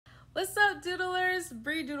What's up, Doodlers?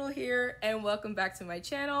 Doodle here, and welcome back to my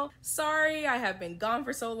channel. Sorry I have been gone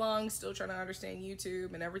for so long, still trying to understand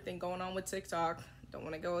YouTube and everything going on with TikTok. Don't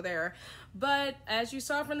want to go there. But as you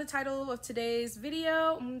saw from the title of today's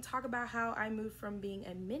video, I'm going to talk about how I moved from being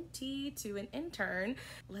a mentee to an intern.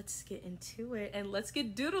 Let's get into it and let's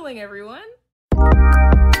get doodling, everyone.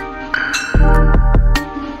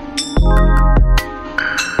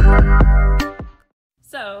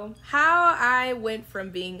 So, how I went from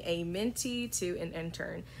being a mentee to an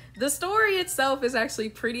intern. The story itself is actually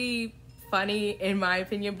pretty funny in my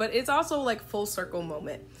opinion, but it's also like full circle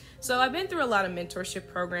moment. So I've been through a lot of mentorship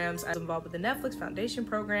programs. I was involved with the Netflix Foundation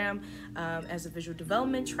program as a visual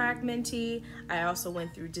development track mentee. I also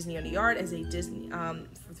went through Disney on the Yard as a Disney,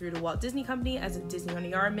 through the Walt Disney Company as a Disney on the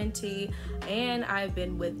Yard mentee. And I've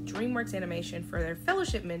been with DreamWorks Animation for their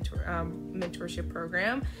fellowship mentorship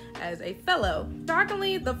program as a fellow.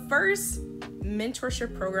 Shockingly, the first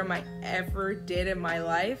mentorship program I ever did in my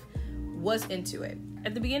life was Intuit.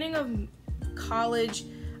 At the beginning of college,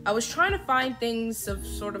 I was trying to find things of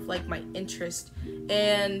sort of like my interest,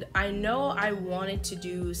 and I know I wanted to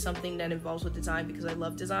do something that involves with design because I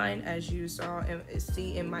love design. As you saw and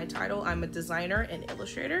see in my title, I'm a designer and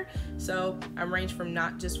illustrator, so I'm ranged from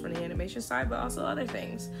not just from the animation side but also other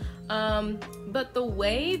things. But the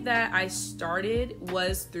way that I started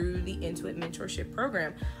was through the Intuit mentorship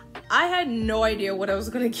program. I had no idea what I was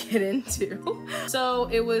gonna get into. So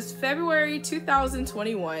it was February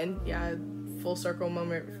 2021. Yeah, full circle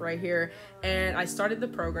moment right here. And I started the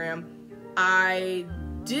program. I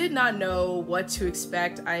did not know what to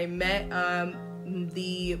expect. I met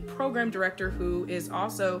the program director, who is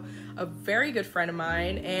also a very good friend of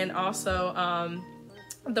mine, and also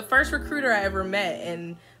the first recruiter I ever met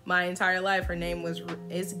in my entire life. Her name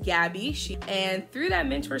is Gabby. And through that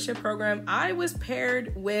mentorship program, I was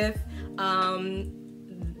paired with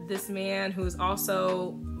this man who's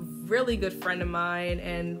also really good friend of mine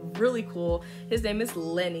and really cool. His name is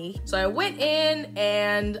Lenny. So I went in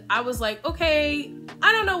and I was like, okay,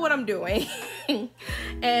 I don't know what I'm doing.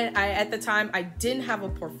 And at the time, I didn't have a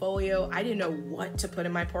portfolio. I didn't know what to put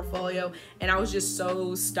in my portfolio. And I was just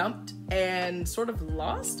so stumped and sort of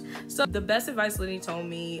lost. So the best advice Lenny told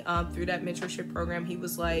me through that mentorship program, he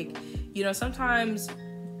was like, you know, sometimes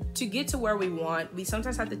to get to where we want, we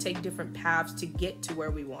sometimes have to take different paths to get to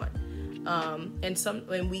where we want.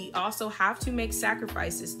 And we also have to make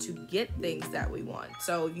sacrifices to get things that we want.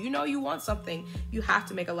 So if you know you want something, you have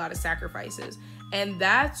to make a lot of sacrifices. And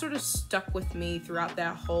that sort of stuck with me throughout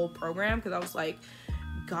that whole program, because I was like,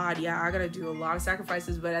 God, yeah, I gotta do a lot of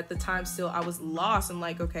sacrifices. But at the time still I was lost. I'm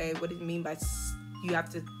like, okay, what do you mean by you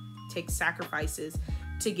have to take sacrifices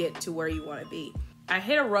to get to where you want to be? I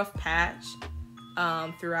hit a rough patch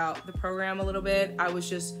throughout the program a little bit. I was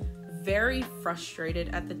just very frustrated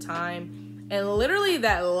at the time, and literally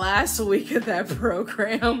that last week of that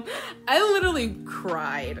program, I literally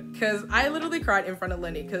cried, because I literally cried in front of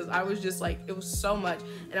Lenny, because I was just like, it was so much,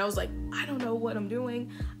 and I was like, I don't know what I'm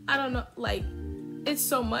doing. I don't know, like, it's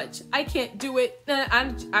so much, I can't do it.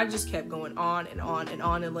 And I just kept going on and on and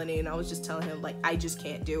on to Lenny, and I was just telling him, like, I just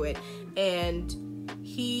can't do it. And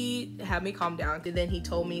he had me calm down, and then he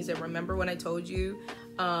told me, he said, remember when I told you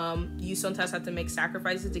you sometimes have to make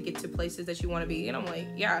sacrifices to get to places that you want to be? And I'm like,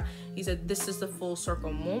 yeah. He said, this is the full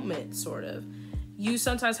circle moment, sort of. You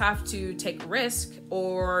sometimes have to take risk,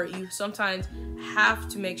 or you sometimes have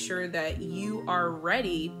to make sure that you are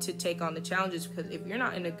ready to take on the challenges, because if you're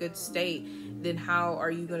not in a good state, then how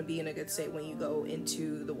are you going to be in a good state when you go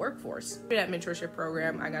into the workforce? Through that mentorship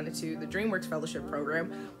program, I got into the DreamWorks Fellowship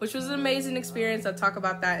program, which was an amazing experience. I'll talk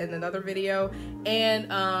about that in another video.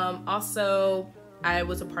 And also, I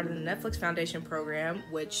was a part of the Netflix Foundation program,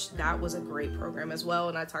 which that was a great program as well,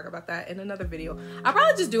 and I talk about that in another video. I'll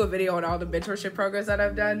probably just do a video on all the mentorship programs that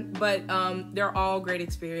I've done, but they're all great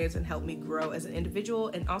experience and helped me grow as an individual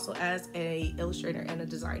and also as an illustrator and a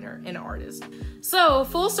designer and an artist. So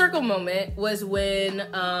full circle moment was when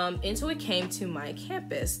Intuit came to my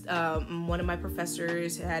campus. One of my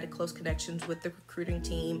professors had close connections with the recruiting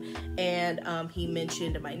team, and he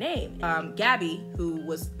mentioned my name. Gabby, who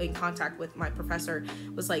was in contact with my professor,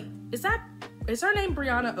 was like, is her name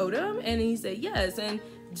Brianna Odom? And he said yes. And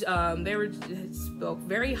they spoke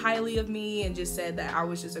very highly of me and just said that I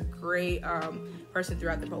was just a great person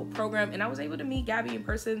throughout the whole program. And I was able to meet Gabby in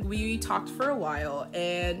person. We talked for a while,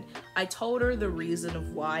 and I told her the reason of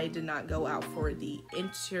why I did not go out for the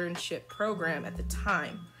internship program at the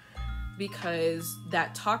time, because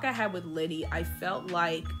that talk I had with Liddy, I felt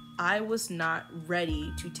like I was not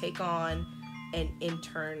ready to take on an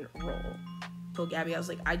intern role. Told Gabby, I was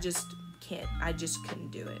like, I just couldn't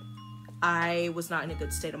do it. I was not in a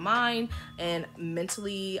good state of mind, and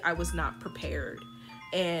mentally I was not prepared.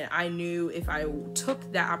 And I knew if I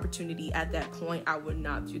took that opportunity at that point, I would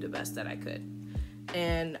not do the best that I could.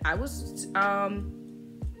 And I was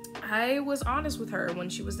honest with her when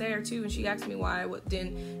she was there too, and she asked me why I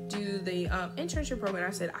didn't do the internship program.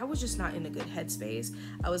 I said I was just not in a good headspace.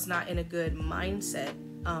 I was not in a good mindset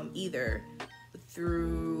either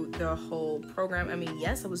through the whole program. I mean,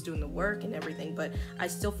 yes, I was doing the work and everything, but I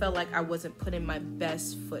still felt like I wasn't putting my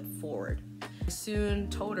best foot forward. I soon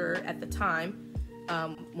told her at the time,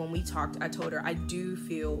 when we talked, I told her I do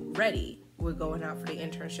feel ready with going out for the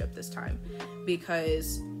internship this time,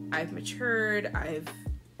 because I've matured, I've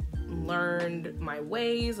learned my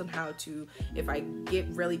ways on how to, if I get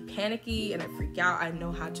really panicky and I freak out, I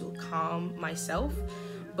know how to calm myself,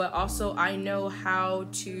 but also I know how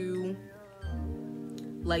to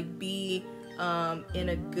like be in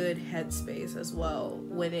a good headspace as well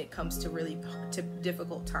when it comes to really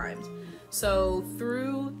difficult times. So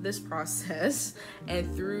through this process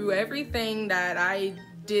and through everything that I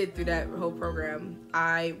did through that whole program,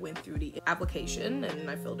 I went through the application and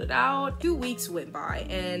I filled it out. 2 weeks went by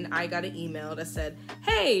and I got an email that said,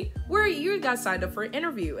 hey, you got signed up for an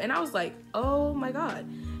interview. And I was like, oh my God.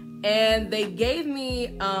 And they gave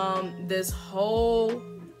me this whole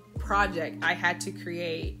project I had to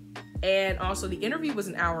create. And also the interview was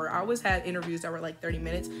an hour. I always had interviews that were like 30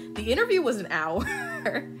 minutes. The interview was an hour.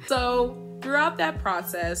 So throughout that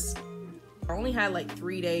process, I only had like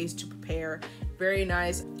 3 days to prepare. Very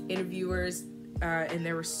nice interviewers, and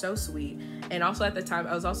they were so sweet. And also at the time,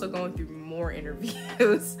 I was also going through more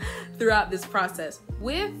interviews throughout this process.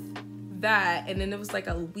 With that, and then it was like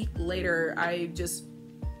a week later, I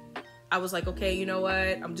was like, okay, you know what?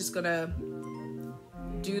 I'm just gonna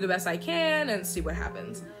do the best I can and see what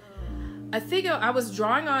happens. I think I was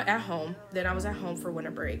drawing at home. Then I was at home for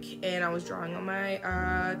winter break, and I was drawing on my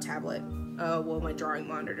tablet. My drawing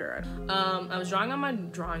monitor. I was drawing on my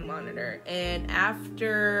drawing monitor, and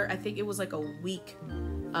after, I think it was like a week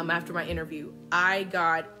after my interview, I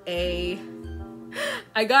got an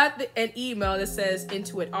email that says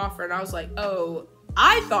Intuit offer, and I was like, oh,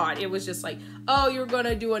 I thought it was just like, oh, you're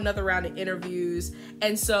gonna do another round of interviews.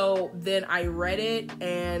 And so then I read it,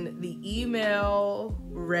 and the email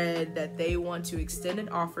read that they want to extend an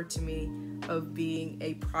offer to me of being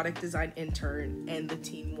a product design intern, and the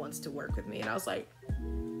team wants to work with me. And I was like,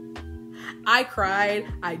 I cried,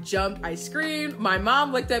 I jumped, I screamed. My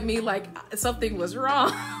mom looked at me like something was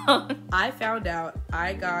wrong. I found out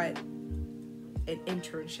I got an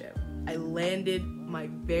internship. I landed my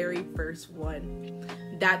very first one.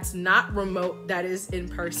 That's not remote, that is in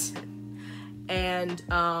person. And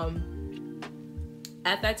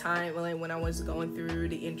at that time, when I was going through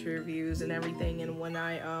the interviews and everything, and when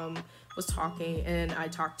I was talking, and I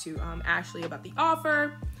talked to Ashley about the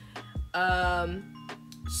offer,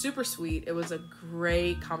 super sweet. It was a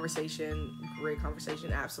great conversation,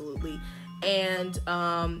 absolutely. And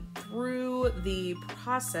through the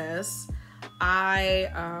process, I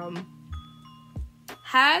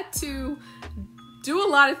had to do a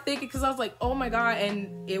lot of thinking, because I was like, oh my God,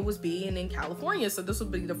 and it was being in California, so this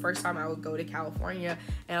would be the first time I would go to California,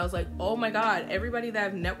 and I was like, oh my God, everybody that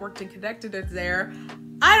I've networked and connected is there.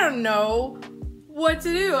 I don't know what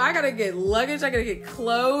to do. I gotta get luggage, I gotta get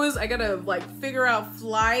clothes, I gotta like figure out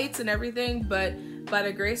flights and everything, but by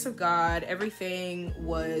the grace of God, everything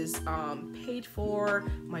was paid for,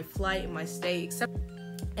 my flight and my stay,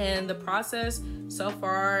 and the process so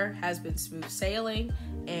far has been smooth sailing,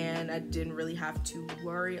 and I didn't really have to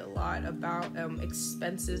worry a lot about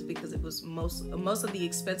expenses, because it was most of the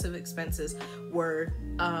expensive expenses were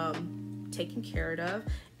taken care of,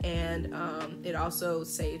 and it also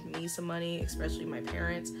saved me some money, especially my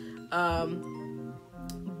parents.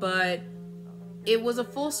 But it was a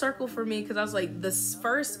full circle for me, because I was like, this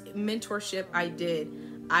first mentorship I did,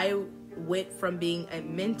 I went from being a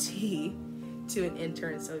mentee to an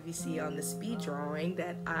intern. So if you see on the speed drawing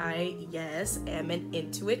that I, yes, am an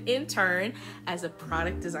Intuit intern as a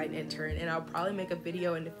product design intern, and I'll probably make a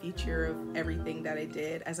video in the future of everything that I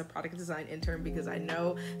did as a product design intern, because I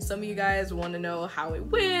know some of you guys want to know how it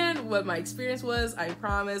went, what my experience was. I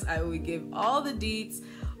promise I will give all the deets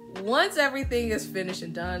once everything is finished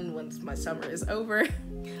and done, once my summer is over.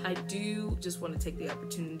 I do just want to take the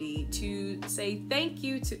opportunity to say thank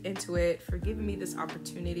you to Intuit for giving me this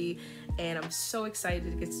opportunity, and I'm so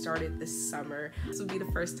excited to get started this summer. This will be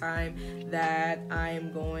the first time that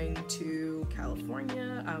I'm going to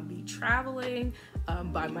California. I'll be traveling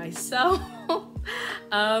by myself.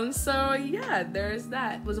 So yeah, there's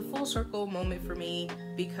that. It was a full circle moment for me,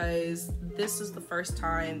 because this is the first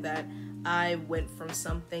time that I went from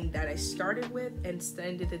something that I started with and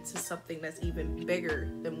extended it to something that's even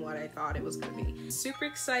bigger than what I thought it was gonna be. Super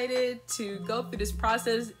excited to go through this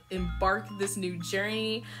process, embark this new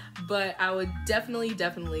journey, but I would definitely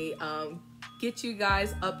get you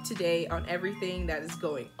guys up to date on everything that is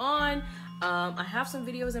going on. I have some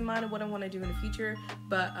videos in mind of what I want to do in the future,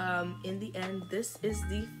 but in the end, this is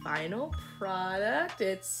the final product.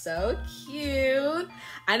 It's so cute.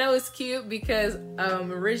 I know it's cute because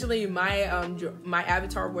originally my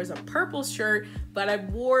avatar was a purple shirt, but I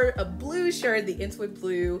wore a blue shirt, the Intern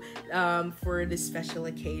blue, for this special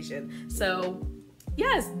occasion. So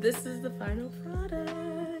yes, this is the final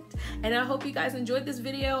product. And I hope you guys enjoyed this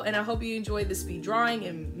video, and I hope you enjoyed the speed drawing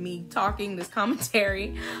and me talking, this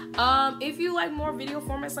commentary. If you like more video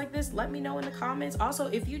formats like this, let me know in the comments. Also,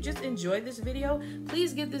 if you just enjoyed this video,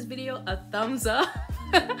 please give this video a thumbs up.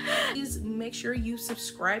 Please make sure you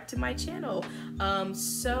subscribe to my channel.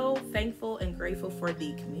 So thankful and grateful for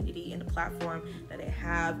the community and the platform that I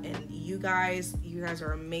have, and you guys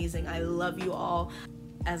are amazing. I love you all.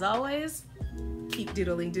 As always, keep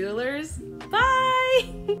doodling, doodlers.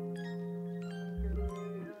 Bye.